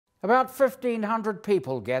About 1,500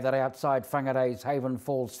 people gathered outside Whangarei's Haven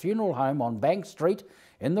Falls funeral home on Bank Street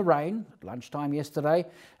in the rain at lunchtime yesterday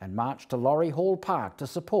and marched to Laurie Hall Park to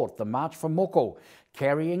support the March for Moko,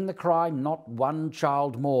 carrying the cry, "Not one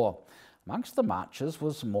child more." Amongst the marchers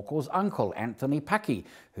was Moko's uncle, Anthony Paki,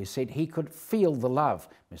 who said he could feel the love.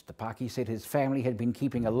 Mr Paki said his family had been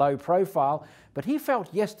keeping a low profile, but he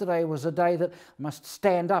felt yesterday was a day that must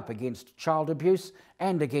stand up against child abuse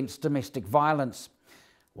and against domestic violence.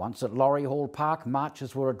 Once at Laurie Hall Park,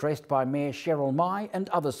 marchers were addressed by Mayor Cheryl Mai and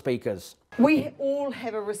other speakers. We all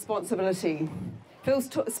have a responsibility. Phil's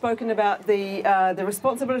spoken about the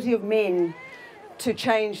responsibility of men to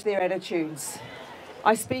change their attitudes.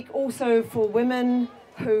 I speak also for women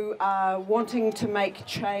who are wanting to make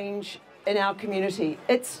change in our community.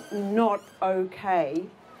 It's not okay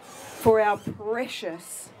for our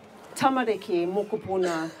precious tamareke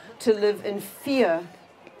mokopuna to live in fear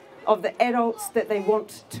of the adults that they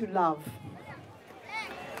want to love.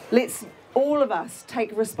 Let's all of us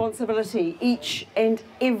take responsibility, each and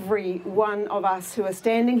every one of us who are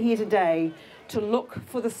standing here today, to look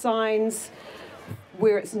for the signs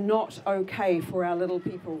where it's not okay for our little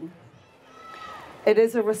people. It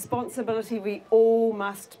is a responsibility we all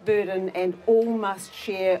must burden and all must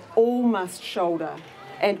share, all must shoulder,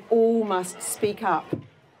 and all must speak up,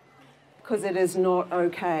 because it is not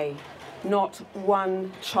okay. Not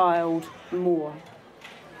one child more.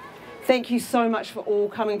 Thank you so much for all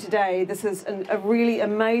coming today. This is a really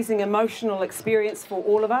amazing emotional experience for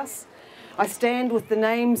all of us. I stand with the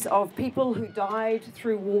names of people who died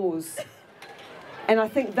through wars. And I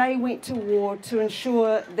think they went to war to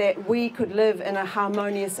ensure that we could live in a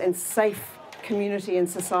harmonious and safe community and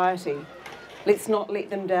society. Let's not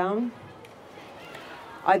let them down.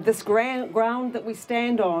 This ground that we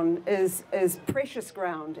stand on is precious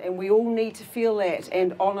ground, and we all need to feel that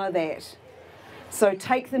and honour that. So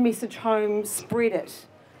take the message home, spread it.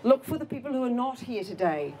 Look for the people who are not here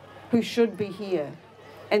today, who should be here,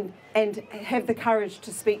 and have the courage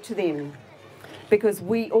to speak to them, because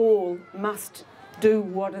we all must do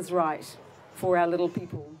what is right for our little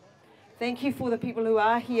people. Thank you for the people who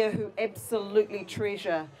are here who absolutely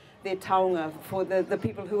treasure their taonga, for the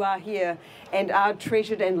people who are here and are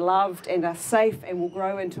treasured and loved and are safe and will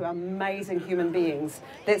grow into amazing human beings.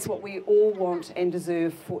 That's what we all want and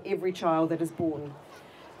deserve for every child that is born.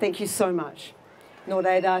 Thank you so much. Nō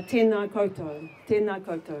reira, tēnā koutou, tēnā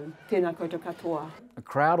koutou, tēnā koutou katoa. A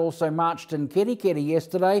crowd also marched in Kerikeri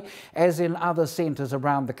yesterday, as in other centres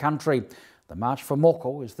around the country. The March for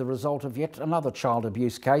Moko is the result of yet another child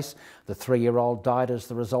abuse case. The 3-year-old died as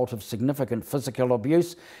the result of significant physical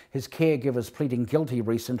abuse, his caregivers pleading guilty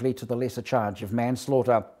recently to the lesser charge of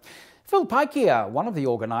manslaughter. Phil Paikea, one of the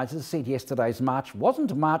organisers, said yesterday's march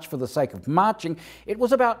wasn't a march for the sake of marching, it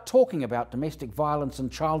was about talking about domestic violence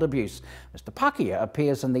and child abuse. Mr Paikea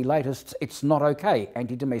appears in the latest It's Not OK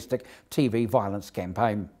anti-domestic TV violence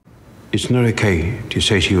campaign. It's not okay to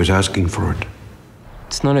say she was asking for it.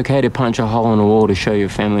 It's not okay to punch a hole in a wall to show your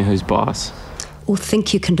family who's boss. Or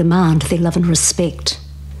think you can demand their love and respect.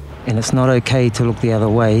 And it's not okay to look the other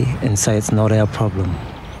way and say it's not our problem.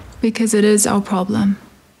 Because it is our problem.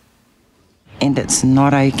 And it's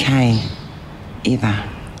not okay either.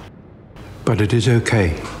 But it is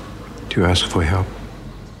okay to ask for help.